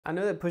I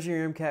know that pushing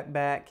your MCAT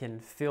back can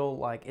feel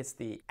like it's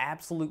the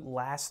absolute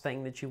last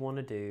thing that you want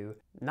to do,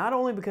 not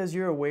only because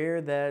you're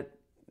aware that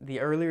the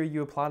earlier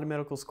you apply to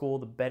medical school,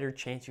 the better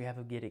chance you have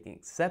of getting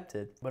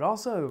accepted, but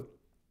also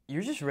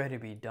you're just ready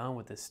to be done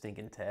with this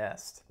stinking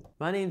test.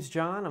 My name's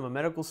John, I'm a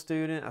medical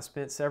student. I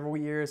spent several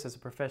years as a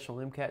professional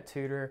MCAT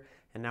tutor,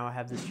 and now I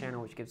have this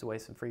channel which gives away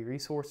some free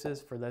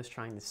resources for those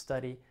trying to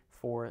study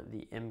for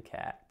the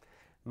MCAT.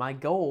 My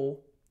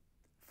goal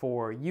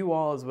for you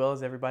all, as well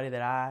as everybody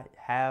that I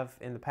have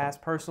in the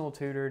past personal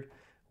tutored,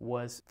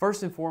 was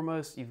first and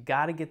foremost, you've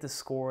got to get the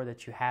score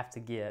that you have to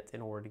get in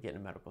order to get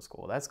into medical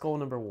school. That's goal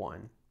number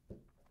one.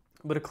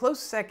 But a close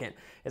second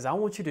is I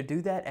want you to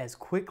do that as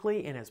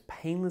quickly and as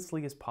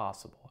painlessly as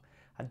possible.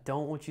 I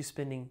don't want you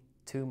spending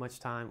too much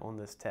time on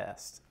this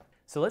test.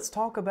 So let's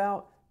talk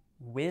about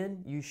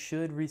when you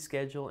should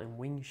reschedule and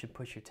when you should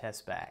push your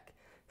test back.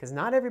 Because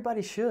not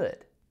everybody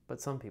should,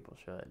 but some people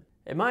should.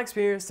 In my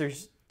experience,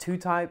 there's two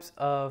types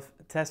of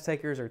test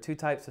takers, or two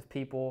types of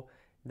people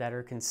that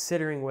are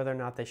considering whether or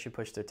not they should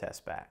push their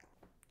test back.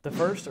 The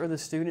first are the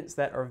students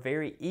that are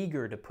very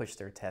eager to push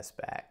their test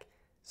back.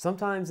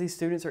 Sometimes these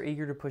students are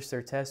eager to push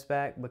their test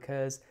back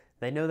because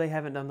they know they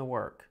haven't done the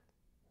work.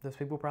 Those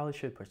people probably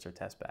should push their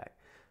test back.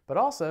 But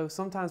also,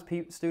 sometimes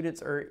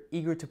students are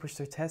eager to push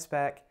their test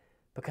back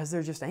because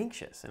they're just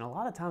anxious. And a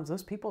lot of times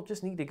those people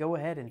just need to go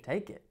ahead and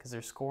take it because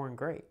they're scoring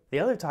great. The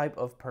other type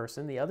of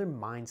person, the other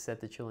mindset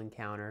that you'll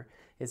encounter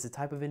is the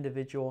type of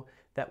individual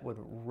that would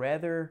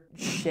rather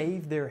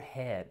shave their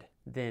head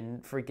than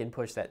freaking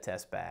push that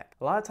test back.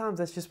 A lot of times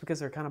that's just because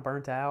they're kind of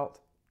burnt out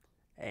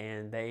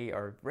and they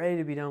are ready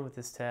to be done with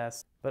this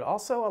test. But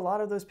also a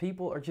lot of those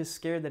people are just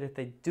scared that if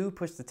they do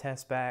push the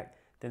test back,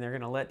 then they're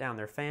gonna let down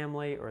their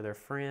family or their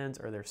friends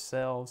or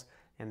themselves,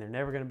 and they're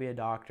never gonna be a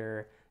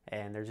doctor,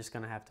 and they're just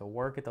gonna have to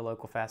work at the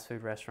local fast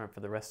food restaurant for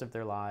the rest of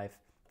their life,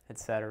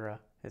 etc.,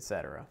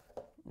 etc.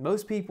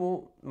 Most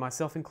people,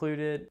 myself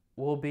included,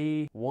 will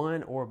be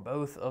one or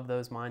both of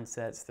those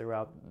mindsets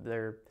throughout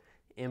their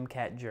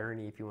MCAT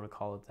journey, if you want to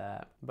call it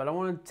that. But I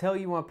want to tell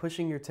you why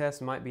pushing your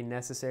test might be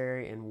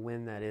necessary and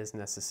when that is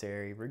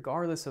necessary,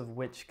 regardless of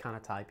which kind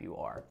of type you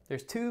are.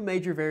 There's two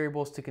major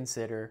variables to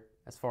consider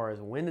as far as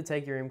when to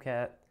take your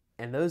MCAT,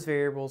 and those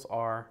variables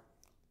are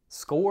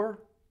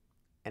score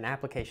and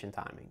application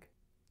timing.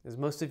 As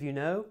most of you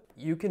know,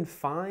 you can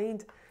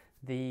find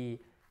the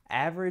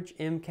average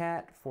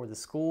MCAT for the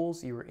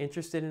schools you were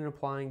interested in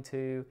applying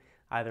to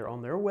either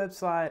on their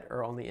website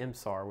or on the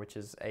MSAR, which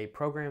is a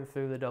program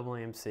through the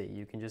AAMC.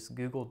 You can just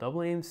Google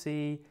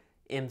AAMC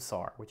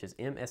MSAR, which is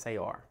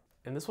MSAR.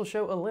 And this will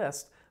show a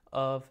list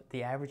of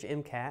the average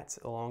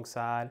MCATs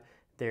alongside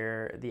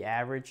the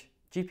average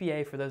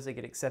GPA for those that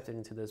get accepted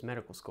into those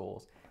medical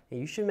schools. And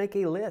you should make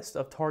a list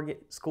of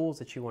target schools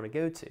that you want to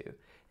go to.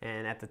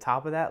 And at the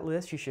top of that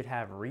list, you should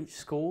have reach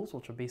schools,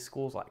 which will be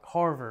schools like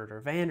Harvard or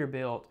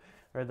Vanderbilt,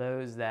 or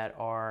those that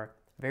are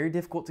very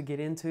difficult to get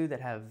into, that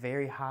have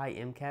very high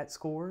MCAT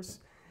scores.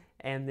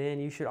 And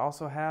then you should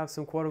also have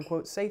some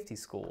quote-unquote safety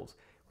schools,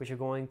 which are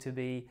going to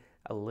be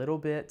a little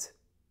bit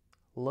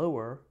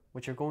lower,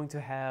 which are going to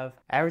have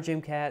average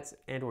MCATs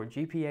and or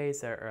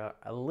GPAs that are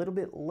a little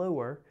bit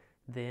lower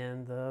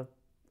than the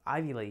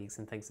Ivy Leagues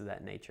and things of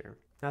that nature.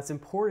 Now, it's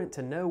important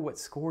to know what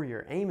score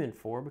you're aiming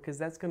for because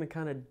that's going to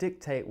kind of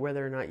dictate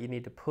whether or not you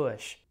need to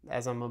push,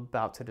 as I'm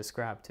about to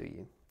describe to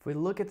you. If we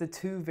look at the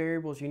two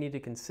variables you need to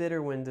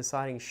consider when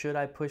deciding should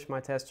I push my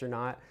test or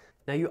not,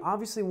 now you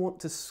obviously want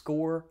to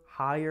score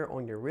higher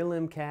on your real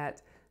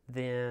MCAT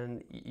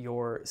than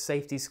your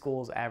safety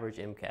school's average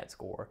MCAT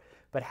score.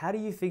 But how do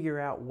you figure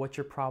out what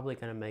you're probably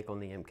going to make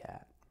on the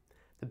MCAT?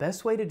 The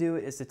best way to do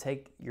it is to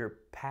take your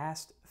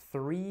past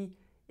 3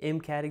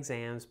 MCAT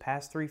exams,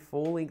 past 3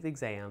 full-length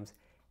exams,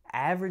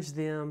 average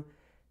them,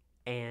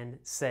 and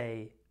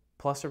say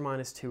plus or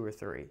minus 2 or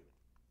 3.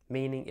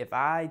 Meaning if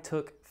I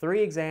took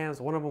 3 exams,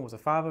 one of them was a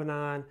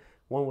 509,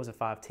 one was a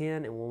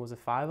 510, and one was a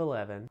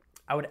 511,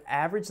 I would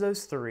average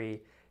those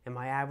 3, and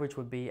my average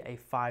would be a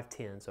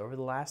 510. So over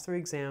the last 3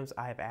 exams,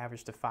 I have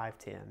averaged a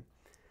 510.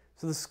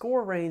 So the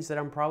score range that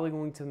I'm probably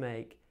going to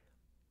make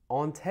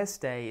on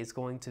test day is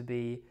going to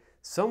be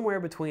somewhere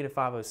between a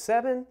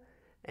 507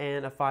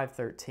 and a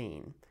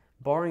 513,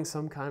 barring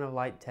some kind of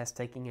light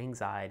test-taking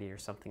anxiety or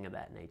something of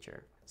that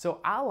nature. So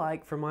I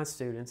like for my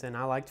students, and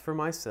I liked for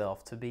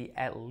myself, to be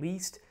at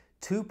least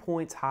 2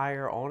 points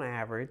higher on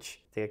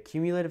average, the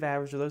accumulative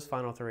average of those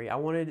final 3. I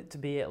wanted it to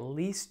be at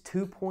least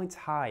 2 points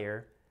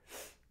higher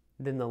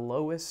than the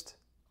lowest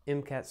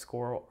MCAT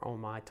score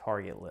on my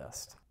target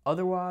list.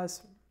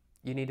 Otherwise,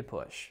 you need to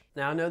push.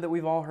 Now, I know that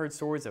we've all heard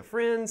stories of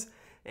friends,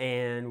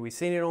 and we've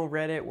seen it on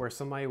Reddit where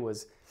somebody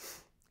was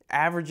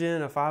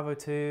averaging a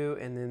 502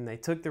 and then they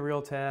took the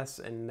real test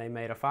and they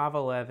made a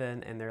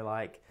 511 and they're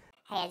like,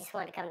 hey, I just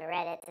wanted to come to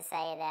Reddit to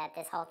say that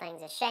this whole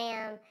thing's a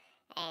sham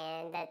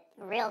and that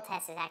real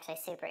test is actually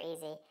super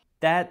easy.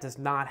 That does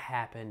not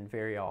happen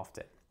very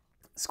often.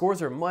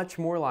 Scores are much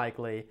more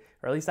likely,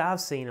 or at least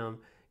I've seen them,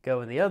 go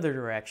in the other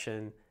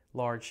direction,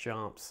 large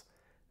jumps,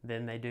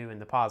 than they do in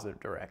the positive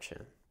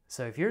direction.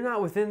 So if you're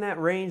not within that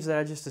range that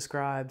I just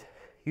described,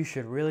 you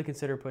should really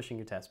consider pushing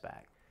your test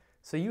back.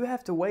 So you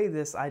have to weigh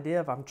this idea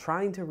of I'm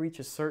trying to reach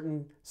a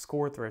certain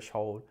score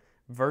threshold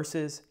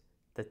versus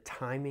the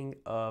timing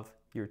of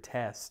your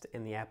test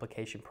and the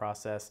application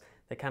process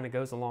that kind of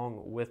goes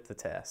along with the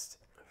test.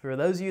 For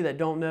those of you that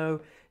don't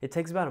know, it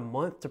takes about a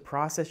month to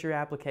process your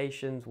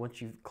applications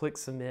once you click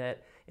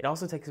submit. It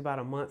also takes about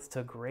a month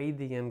to grade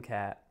the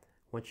MCAT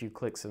once you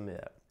click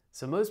submit.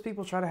 So most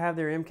people try to have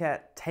their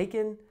MCAT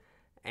taken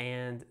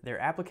and their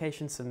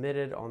application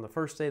submitted on the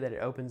first day that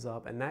it opens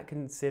up, and that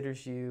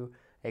considers you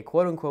a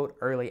quote-unquote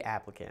early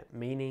applicant,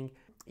 meaning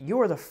you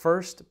are the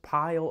first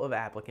pile of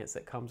applicants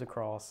that comes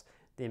across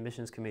the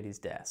admissions committee's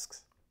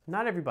desks.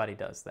 Not everybody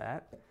does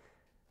that,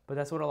 but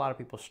that's what a lot of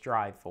people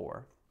strive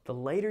for. The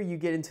later you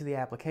get into the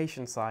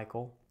application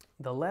cycle,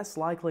 the less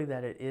likely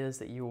that it is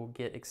that you will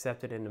get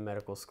accepted into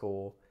medical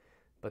school,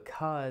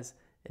 because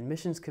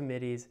admissions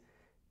committees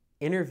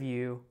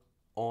interview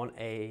on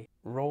a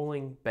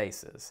rolling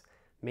basis,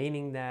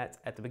 meaning that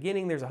at the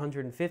beginning there's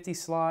 150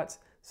 slots,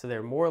 so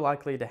they're more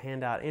likely to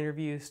hand out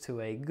interviews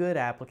to a good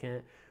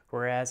applicant,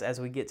 whereas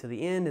as we get to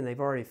the end and they've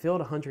already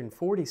filled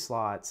 140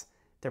 slots,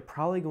 they're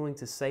probably going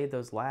to save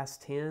those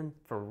last 10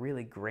 for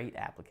really great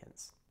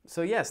applicants.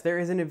 So yes, there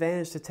is an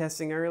advantage to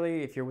testing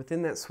early if you're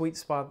within that sweet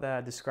spot that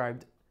I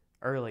described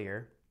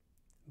earlier,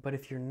 but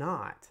if you're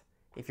not,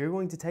 if you're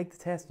going to take the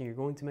test and you're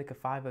going to make a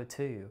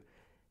 502,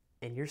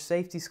 and your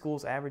safety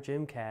school's average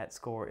MCAT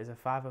score is a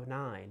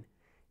 509,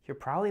 you're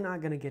probably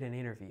not going to get an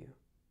interview.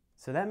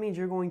 So that means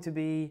you're going to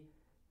be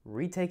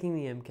retaking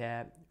the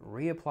MCAT,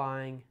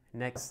 reapplying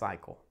next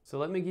cycle. So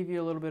let me give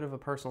you a little bit of a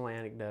personal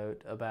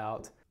anecdote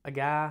about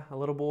a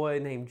little boy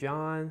named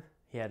John.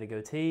 He had a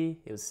goatee.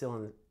 It was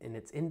still in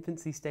its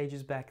infancy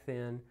stages back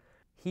then.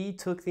 He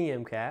took the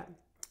MCAT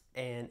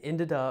and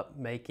ended up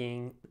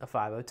making a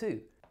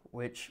 502,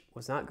 which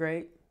was not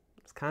great.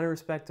 It was kind of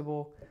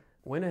respectable.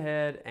 Went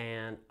ahead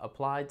and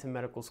applied to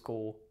medical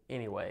school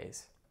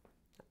anyways.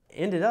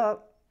 Ended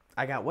up,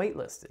 I got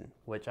waitlisted,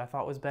 which I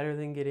thought was better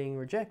than getting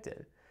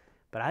rejected.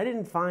 But I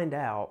didn't find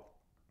out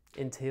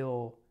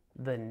until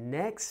the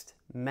next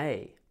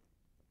May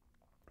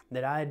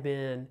that I had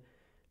been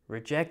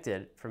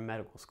rejected from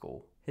medical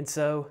school. And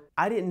so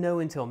I didn't know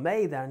until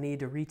May that I needed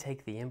to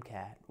retake the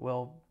MCAT.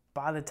 Well,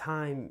 by the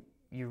time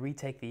you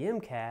retake the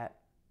MCAT,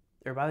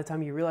 or by the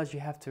time you realize you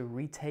have to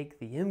retake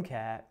the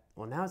MCAT,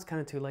 well, now it's kind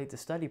of too late to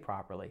study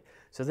properly.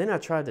 So then I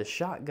tried to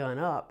shotgun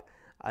up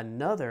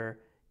another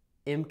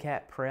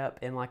MCAT prep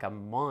in like a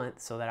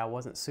month so that I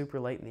wasn't super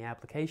late in the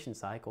application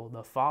cycle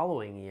the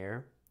following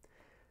year,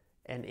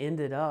 and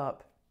ended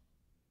up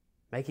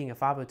making a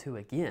 502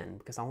 again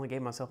because I only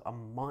gave myself a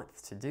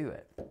month to do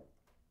it.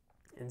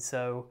 And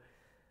so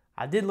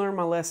I did learn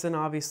my lesson,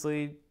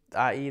 obviously,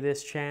 i.e.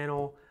 this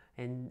channel,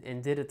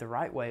 and did it the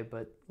right way.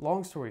 But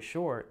long story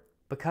short,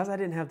 because I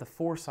didn't have the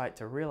foresight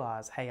to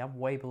realize, hey, I'm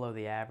way below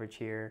the average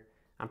here,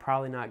 I'm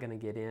probably not going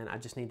to get in, I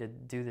just need to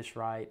do this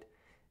right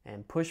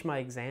and push my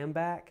exam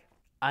back,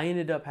 I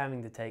ended up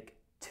having to take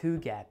 2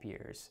 gap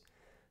years.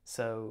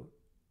 So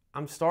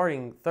I'm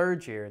starting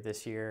 3rd year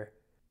this year.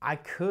 I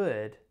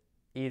could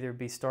either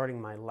be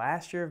starting my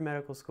last year of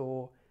medical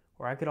school,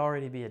 or I could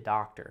already be a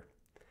doctor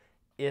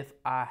if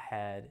I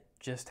had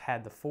just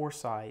had the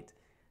foresight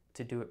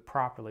to do it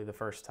properly the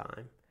first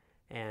time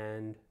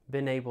and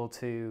been able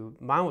to,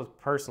 mine was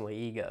personally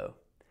ego,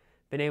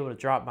 been able to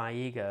drop my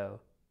ego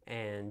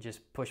and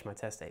just push my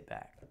test date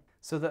back.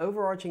 So the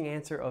overarching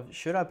answer of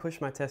should I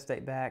push my test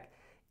date back,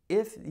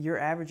 if your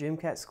average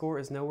MCAT score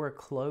is nowhere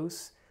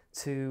close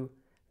to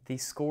the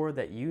score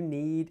that you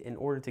need in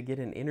order to get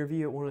an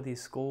interview at one of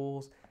these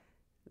schools,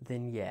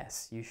 then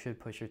yes, you should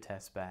push your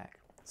test back.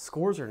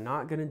 Scores are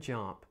not going to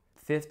jump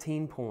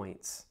 15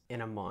 points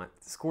in a month.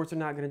 Scores are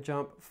not going to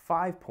jump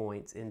 5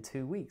 points in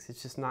 2 weeks.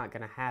 It's just not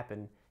going to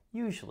happen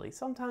usually.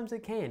 Sometimes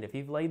it can. If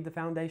you've laid the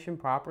foundation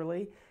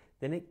properly,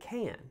 then it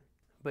can.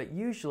 But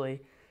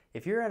usually,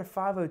 if you're at a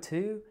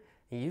 502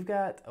 and you've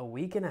got a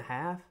week and a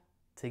half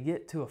to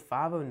get to a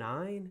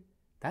 509,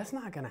 that's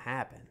not going to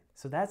happen.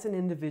 So that's an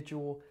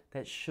individual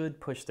that should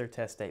push their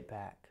test date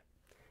back.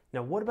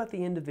 Now, what about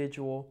the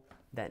individual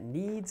that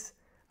needs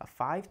a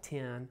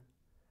 510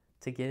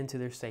 to get into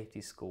their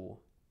safety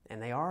school,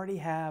 and they already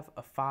have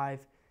a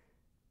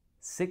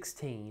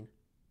 516,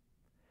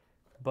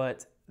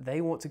 but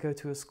they want to go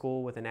to a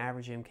school with an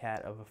average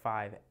MCAT of a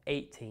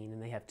 518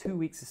 and they have 2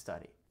 weeks to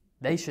study?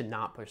 They should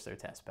not push their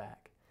test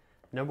back.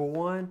 Number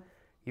one,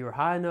 you are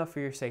high enough for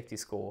your safety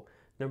school.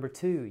 Number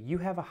two, you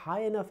have a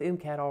high enough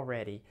MCAT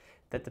already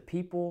that the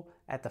people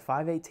at the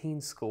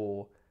 518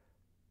 school,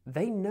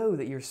 they know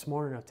that you're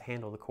smart enough to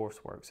handle the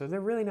coursework, so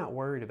they're really not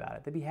worried about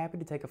it. They'd be happy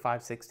to take a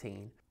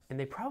 516. And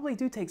they probably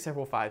do take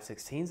several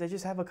 516s, they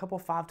just have a couple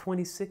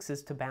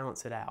 526s to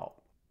balance it out.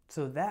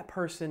 So that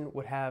person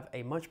would have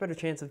a much better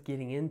chance of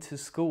getting into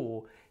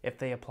school if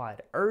they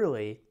applied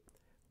early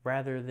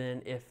rather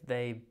than if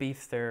they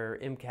beefed their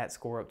MCAT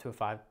score up to a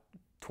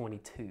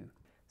 522.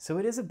 So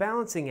it is a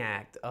balancing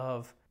act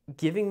of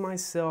giving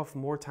myself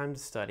more time to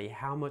study.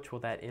 How much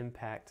will that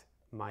impact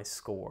my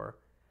score?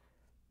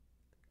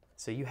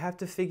 So you have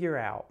to figure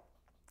out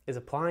Is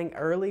applying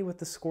early with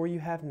the score you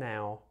have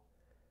now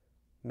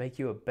make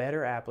you a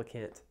better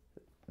applicant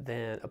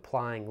than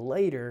applying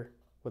later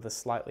with a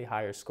slightly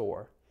higher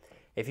score?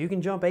 If you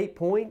can jump 8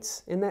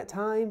 points in that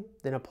time,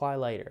 then apply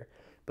later.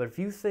 But if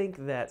you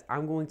think that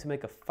I'm going to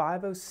make a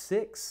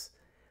 506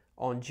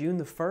 on June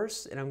the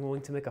 1st and I'm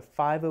going to make a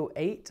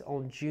 508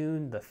 on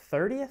June the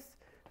 30th,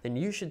 then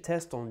you should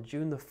test on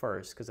June the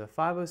 1st, because a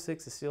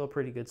 506 is still a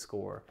pretty good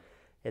score.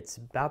 It's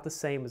about the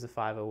same as a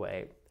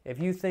 508. If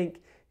you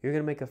think you're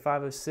going to make a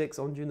 506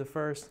 on June the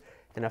 1st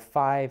and a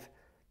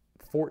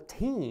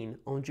 514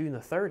 on June the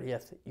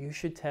 30th, you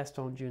should test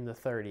on June the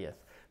 30th,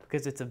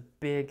 because it's a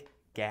big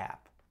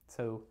gap.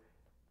 So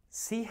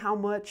see how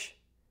much,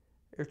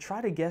 or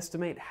try to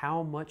guesstimate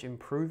how much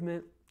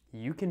improvement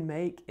you can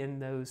make in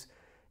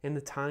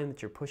the time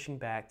that you're pushing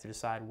back to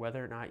decide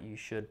whether or not you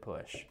should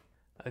push.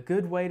 A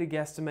good way to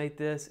guesstimate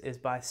this is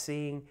by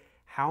seeing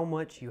how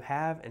much you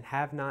have and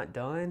have not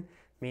done,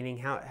 meaning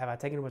have I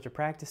taken a bunch of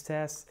practice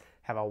tests?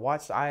 Have I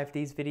watched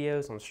IFD's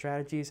videos on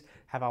strategies?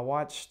 Have I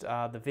watched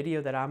the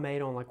video that I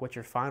made on like what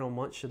your final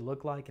month should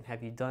look like, and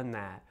have you done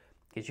that?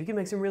 Because you can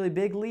make some really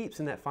big leaps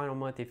in that final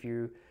month if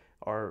you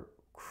are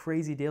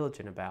crazy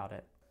diligent about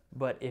it.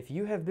 But if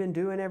you have been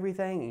doing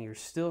everything and you're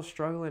still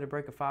struggling to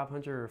break a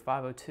 500 or a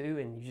 502,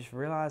 and you just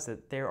realize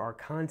that there are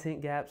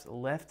content gaps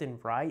left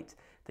and right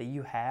that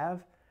you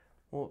have,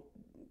 well,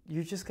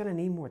 you're just gonna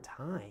need more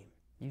time.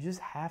 You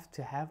just have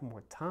to have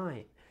more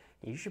time.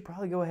 You should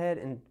probably go ahead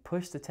and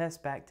push the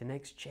test back to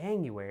next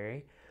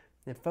January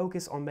and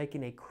focus on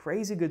making a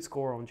crazy good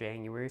score on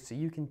January so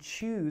you can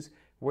choose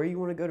where you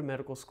want to go to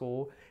medical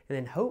school. And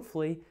then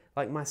hopefully,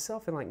 like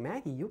myself and like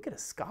Maggie, you'll get a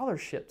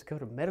scholarship to go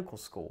to medical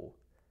school.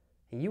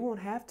 And you won't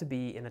have to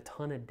be in a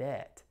ton of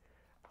debt,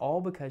 all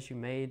because you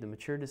made the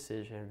mature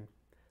decision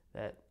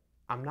that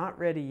I'm not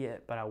ready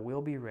yet, but I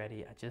will be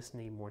ready. I just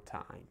need more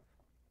time.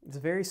 It's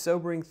a very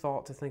sobering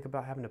thought to think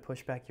about having to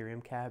push back your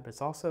MCAT, but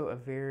it's also a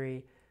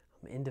very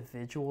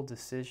individual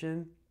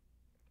decision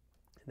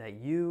that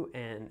you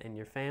and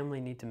your family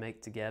need to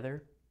make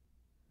together.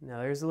 Now,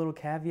 there's a little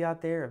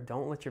caveat there of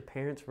don't let your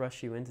parents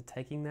rush you into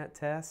taking that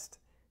test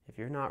if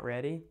you're not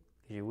ready,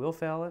 because you will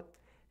fail it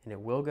and it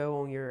will go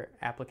on your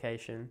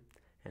application.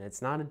 And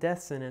it's not a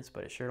death sentence,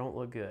 but it sure don't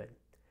look good.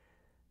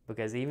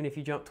 Because even if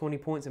you jump 20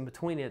 points in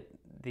between it,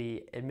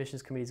 the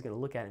admissions committee is going to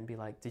look at it and be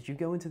like, did you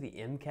go into the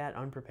MCAT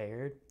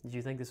unprepared? Did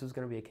you think this was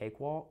going to be a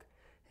cakewalk?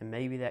 And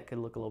maybe that could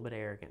look a little bit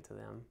arrogant to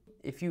them.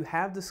 If you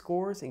have the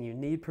scores and you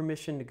need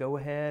permission to go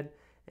ahead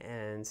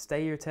and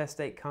stay your test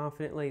date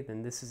confidently,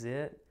 then this is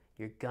it.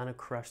 You're gonna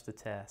crush the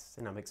test,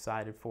 and I'm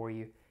excited for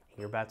you, and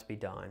you're about to be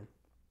done.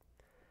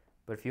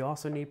 But if you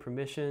also need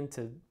permission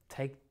to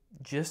take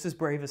just as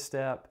brave a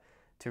step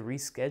to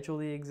reschedule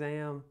the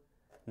exam,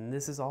 then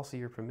this is also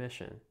your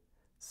permission.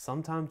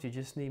 Sometimes you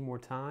just need more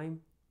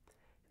time,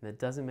 and that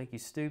doesn't make you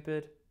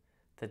stupid,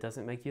 that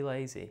doesn't make you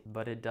lazy,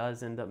 but it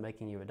does end up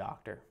making you a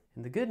doctor.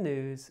 And the good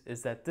news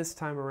is that this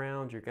time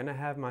around, you're gonna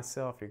have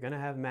myself, you're gonna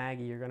have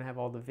Maggie, you're gonna have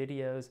all the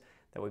videos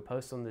that we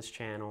post on this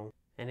channel.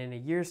 And in a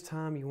year's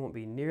time, you won't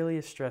be nearly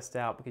as stressed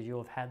out because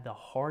you'll have had the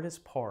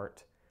hardest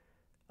part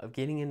of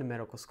getting into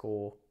medical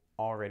school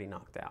already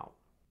knocked out.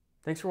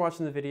 Thanks for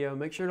watching the video.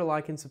 Make sure to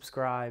like and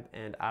subscribe,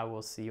 and I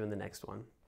will see you in the next one.